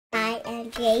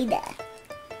Jada.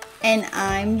 And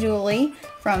I'm Julie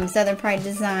from Southern Pride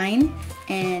Design.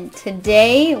 And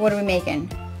today, what are we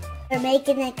making? We're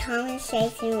making a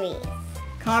conversation wreath.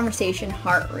 Conversation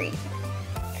heart wreath.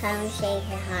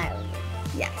 Conversation heart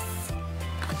wreath. Yes.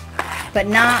 But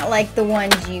not like the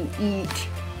ones you eat.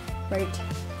 Right?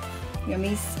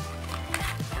 Yummies.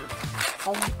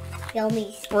 Oh,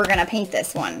 yummies. We're gonna paint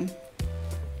this one.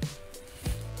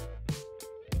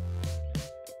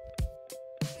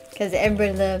 Because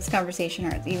everybody loves conversation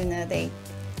hearts, even though they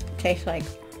taste like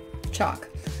chalk.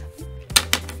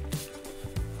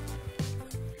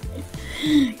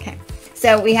 Okay,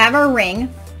 so we have our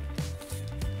ring.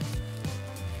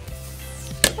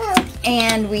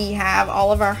 And we have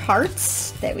all of our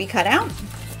hearts that we cut out.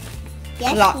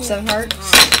 Yes, lots of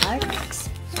hearts.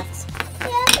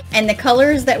 And the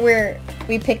colors that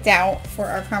we picked out for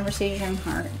our conversation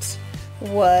hearts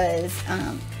was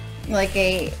like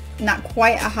a not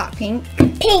quite a hot pink.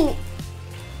 Pink.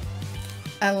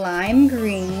 A lime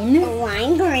green. A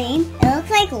lime green. It looks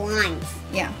like limes.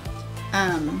 Yeah.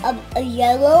 A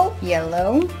yellow.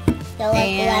 Yellow.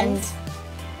 And limes.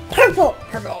 Purple.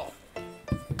 Purple.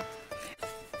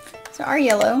 So our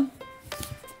yellow,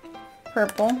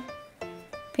 purple,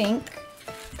 pink,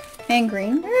 and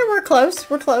green. We're close.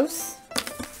 We're close.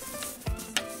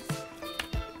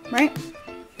 Right?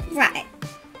 Right.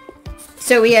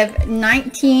 So we have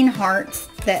 19 hearts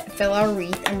that fill our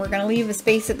wreath, and we're going to leave a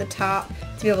space at the top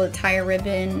to be able to tie a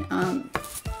ribbon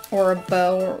or a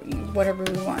bow or whatever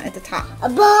we want at the top. A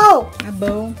bow! A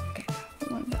bow? Okay.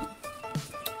 One bow.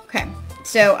 Okay.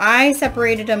 So I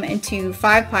separated them into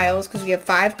 5 piles because we have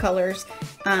 5 colors.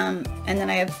 And then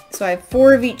I have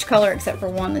 4 of each color except for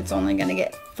one that's only going to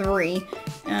get 3.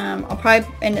 I'll probably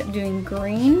end up doing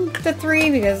green to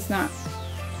 3 because it's not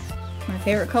my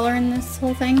favorite color in this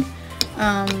whole thing.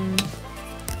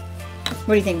 What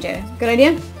do you think, Jada? Good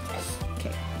idea?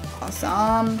 Okay,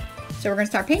 awesome. So we're gonna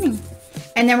start painting,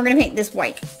 and then we're gonna paint this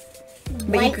white.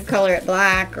 But you could color it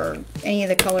black or any of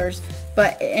the colors.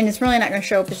 And it's really not gonna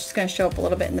show up. It's just gonna show up a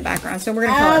little bit in the background. So we're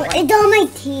gonna color it white. It's on my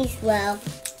teeth. Well,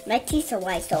 my teeth are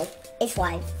white, so it's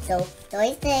white. So the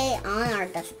way they on our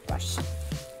just brush it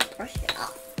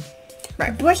off.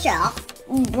 Right. Brush it off.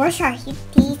 Brush our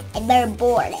teeth, and they're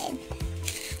bored.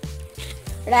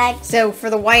 Right. So for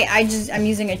the white, I'm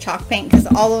using a chalk paint because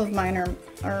all of mine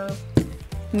are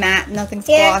matte. Nothing's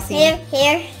glossy. Here.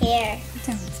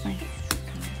 It's fine.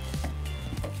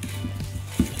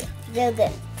 Real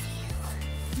good.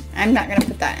 I'm not gonna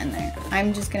put that in there.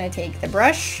 I'm just gonna take the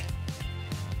brush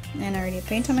and I already have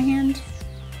paint on my hand.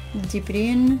 Dip it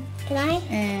in. Can I?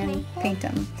 And paint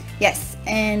them. Yes.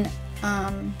 And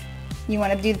you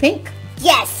want to do the pink?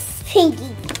 Yes,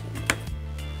 pinky.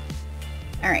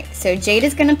 Alright, so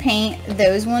Jada's going to paint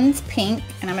those ones pink,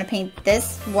 and I'm going to paint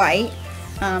this white.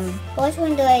 Which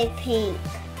one do I paint?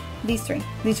 These 3.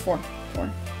 These 4.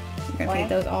 You're going to paint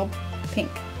those all pink.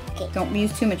 Okay. Don't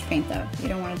use too much paint, though. You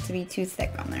don't want it to be too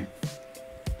thick on there.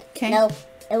 Okay? Nope,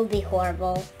 it would be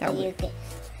horrible. That would.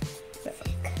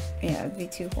 Yeah, it would be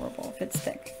too horrible if it's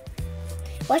thick.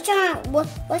 What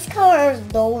color are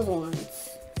those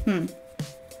ones?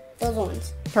 Those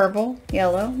ones. Purple,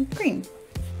 yellow, green.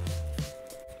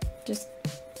 Just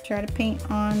try to paint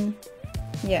on.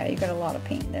 Yeah, you got a lot of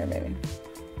paint there, baby.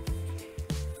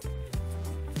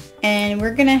 And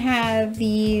we're gonna have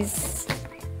this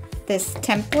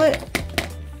template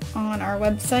on our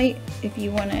website if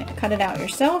you want to cut it out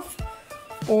yourself,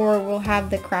 or we'll have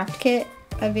the craft kit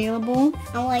available.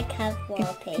 I like have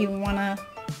if paint. you want to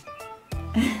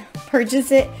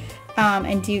purchase it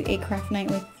and do a craft night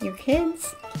with your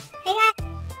kids. Hey guys.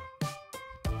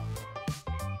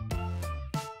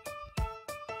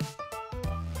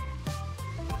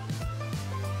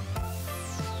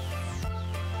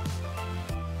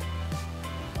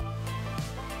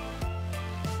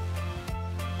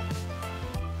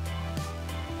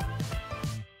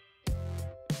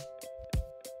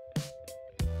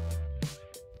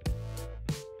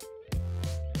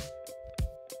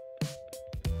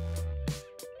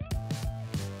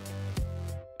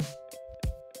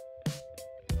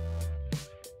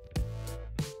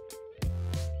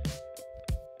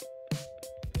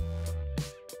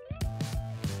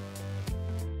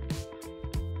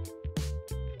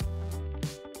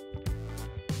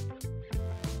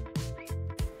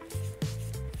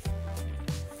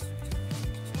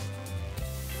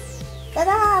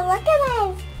 Look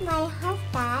at my heart,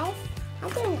 guys. I'm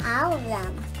doing all of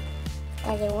them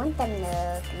because I want them to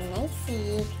look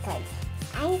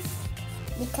nice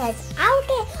because I'll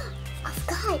get.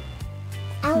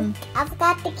 I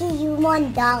forgot to give you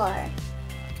 $1.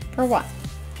 For what?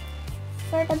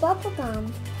 For the bubble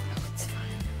gum. It's fine.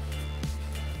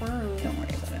 fine. Don't worry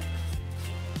about it.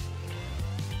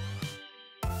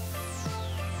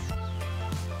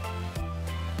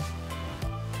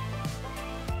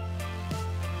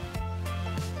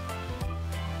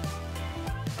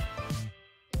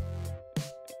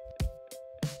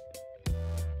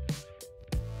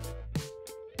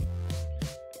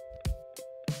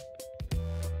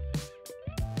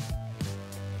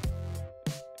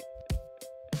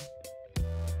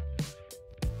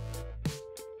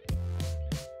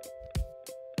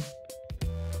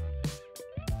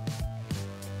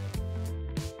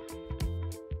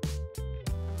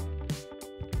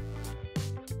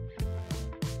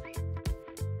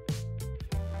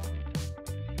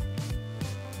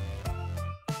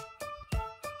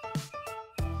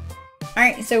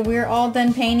 Alright, so we're all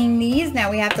done painting these. Now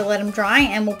we have to let them dry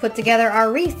and we'll put together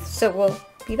our wreath. So we'll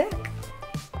be back.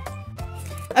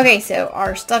 Okay, so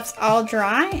our stuff's all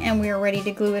dry and we are ready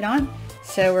to glue it on.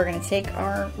 So we're going to take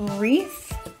our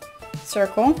wreath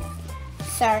circle.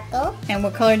 And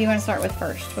what color do you want to start with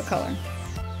first? What color?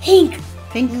 Pink.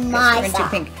 Pink? My we're going to do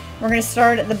pink. We're going to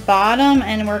start at the bottom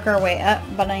and work our way up,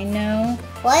 but I know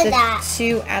the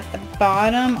two at the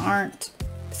bottom aren't.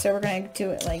 So we're going to do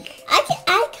it like... I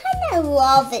kind of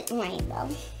love it rainbow.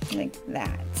 Like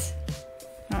that.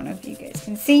 I don't know if you guys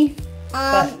can see,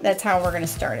 but that's how we're going to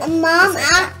start it. Mom,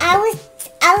 I'll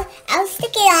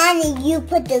stick it on and you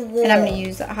put the glue. And I'm going to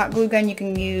use a hot glue gun. You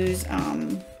can use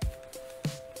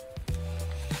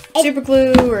super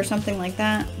glue or something like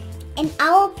that. And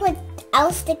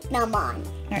I'll stick them on.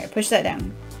 Alright, push that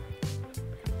down.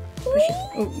 Push it.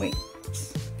 Oh, wait.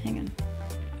 Hang on.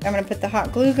 I'm going to put the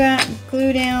hot glue down,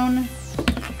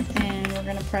 and we're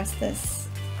going to press this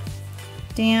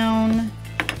down.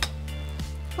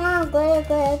 Oh, glue.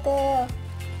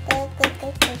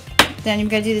 Then you've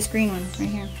got to do this green one right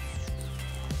here.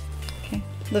 Okay,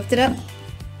 lift it up.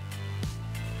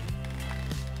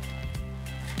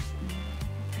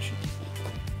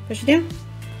 Push it down.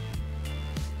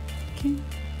 Okay.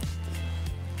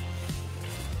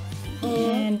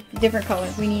 And different color.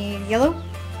 We need yellow.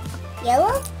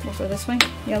 Yellow? We'll go this way.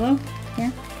 Yellow.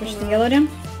 Here. Push the yellow down.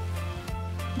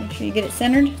 Make sure you get it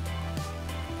centered.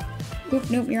 Oop,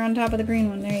 nope, you're on top of the green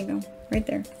one. There you go. Right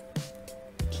there.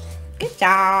 Good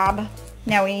job.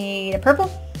 Now we need a purple.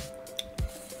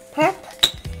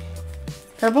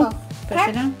 Purple. Push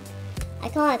it down. I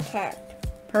call it perp.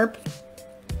 Perp.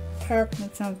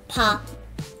 That sounds... Pop.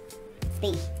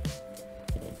 B.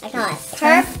 I call it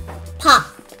perp. Pop.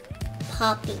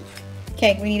 Poppy.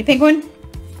 Okay, we need a pink one.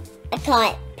 I call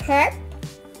it perp.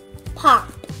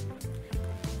 Pop.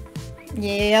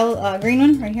 Yellow, green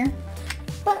one right here.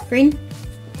 Green.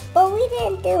 But we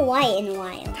didn't do white in a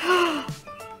while.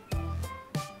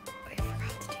 We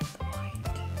forgot to do the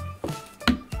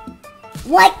white.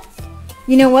 What?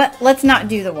 You know what? Let's not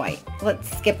do the white.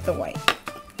 Let's skip the white.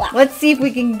 What? Let's see if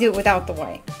we can do it without the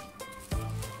white.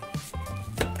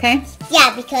 Okay?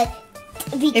 Yeah, because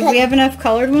if we have enough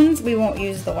colored ones, we won't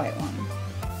use the white one.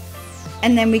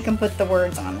 And then we can put the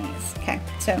words on these. Okay,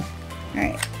 so,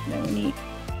 alright. Then we need...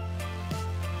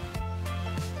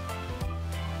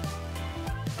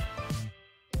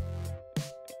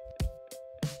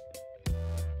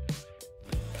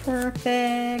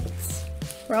 Perfect.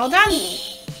 We're all done.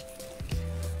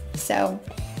 So.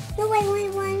 No,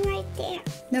 one right there.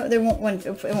 No, there won't one.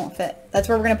 It won't fit. That's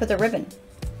where we're gonna put the ribbon.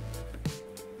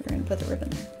 We're gonna put the ribbon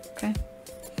there. Okay.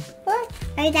 What?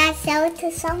 Did I sell it to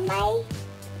somebody?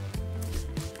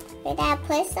 Did I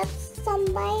place it to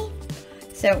somebody?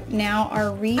 So now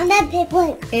our wreath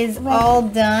is ribbon. all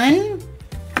done.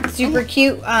 Super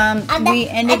cute. We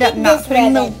ended up not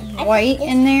putting the white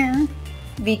in there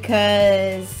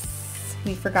because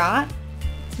we forgot,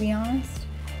 to be honest.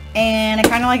 And I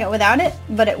kind of like it without it,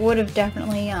 but it would have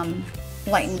definitely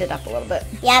lightened it up a little bit.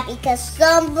 Yeah, because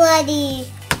some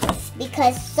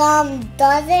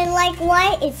doesn't like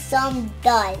white and some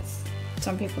does.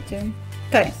 Some people do.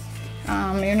 Okay.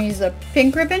 You're gonna use the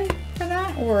pink ribbon for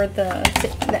that, or the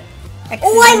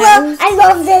Oh, I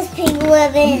love this pink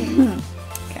ribbon.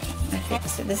 Okay.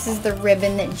 So this is the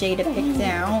ribbon that Jada picked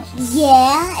out.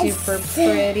 Yeah. Super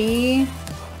pretty.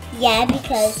 Yeah,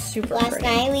 because super last pretty.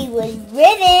 night we was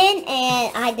ribbon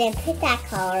and I didn't pick that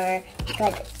color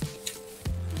because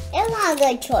it's not a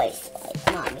good choice.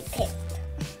 Like Mommy picked.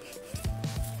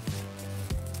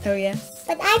 Oh yeah.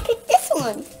 But I picked this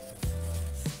one.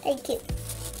 Thank you.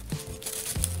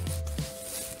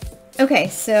 Okay,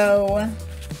 so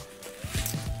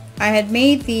I had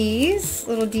made these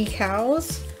little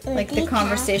decals, like the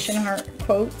conversation heart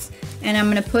quotes, and I'm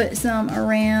gonna put some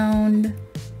around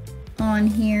on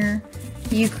here.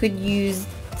 You could use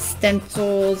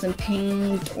stencils and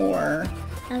paint or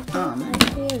I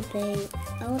feel bait.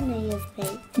 I want to use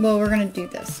bait. Well, we're going to do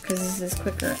this because this is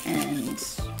quicker and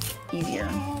easier.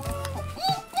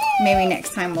 Maybe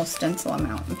next time we'll stencil them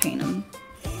out and paint them.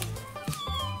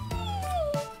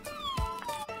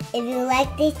 If you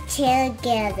like this channel,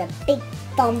 give us a big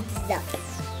thumbs up.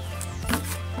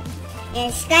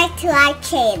 And subscribe to our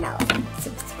channel.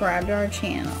 Subscribe to our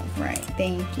channel. Right,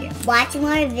 thank you. Watch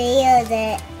more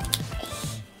videos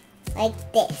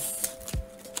like this.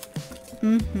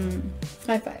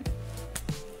 High five.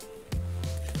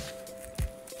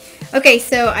 Okay,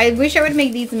 so I wish I would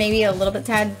make these maybe a little bit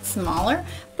tad smaller,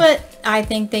 but I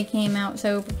think they came out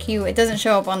so cute. It doesn't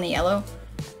show up on the yellow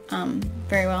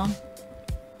very well.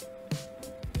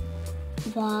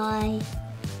 Bye.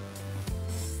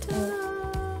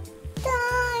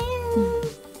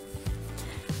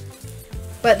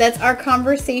 But that's our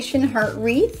conversation heart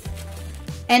wreath.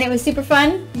 And it was super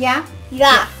fun. Yeah?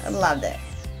 Yeah. I loved it.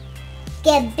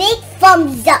 Give a big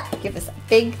thumbs up. Give us a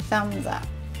big thumbs up.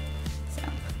 So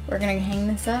we're gonna hang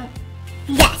this up.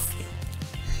 Yes.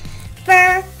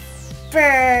 For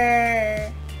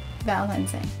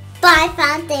Valentine's Day. Bye,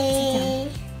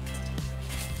 Fountain.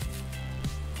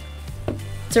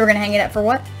 So we're gonna hang it up for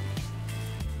what?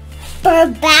 For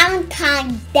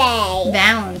Valentine's Day.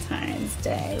 Valentine's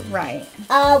Day, right.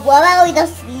 What about we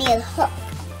just need a hook?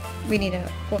 We need a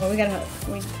hook. Well, we got a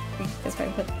hook. That's why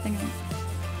we put the thing on.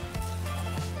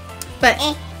 But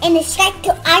And subscribe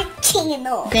to our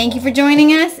channel. thank you for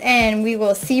joining us, and we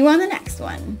will see you on the next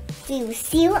one. We will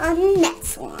see you on the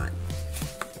next one.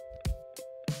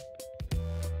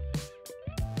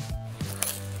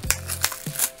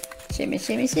 Shimmy,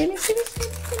 shimmy, shimmy, shimmy,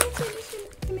 shimmy, shimmy,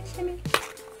 shimmy, shimmy, shimmy.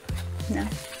 No.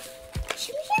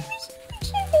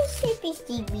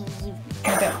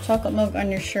 You got chocolate milk on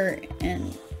your shirt,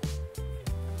 and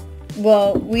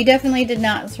well, we definitely did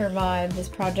not survive this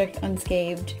project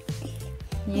unscathed.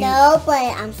 No, but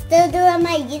I'm still doing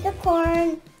my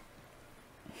unicorn.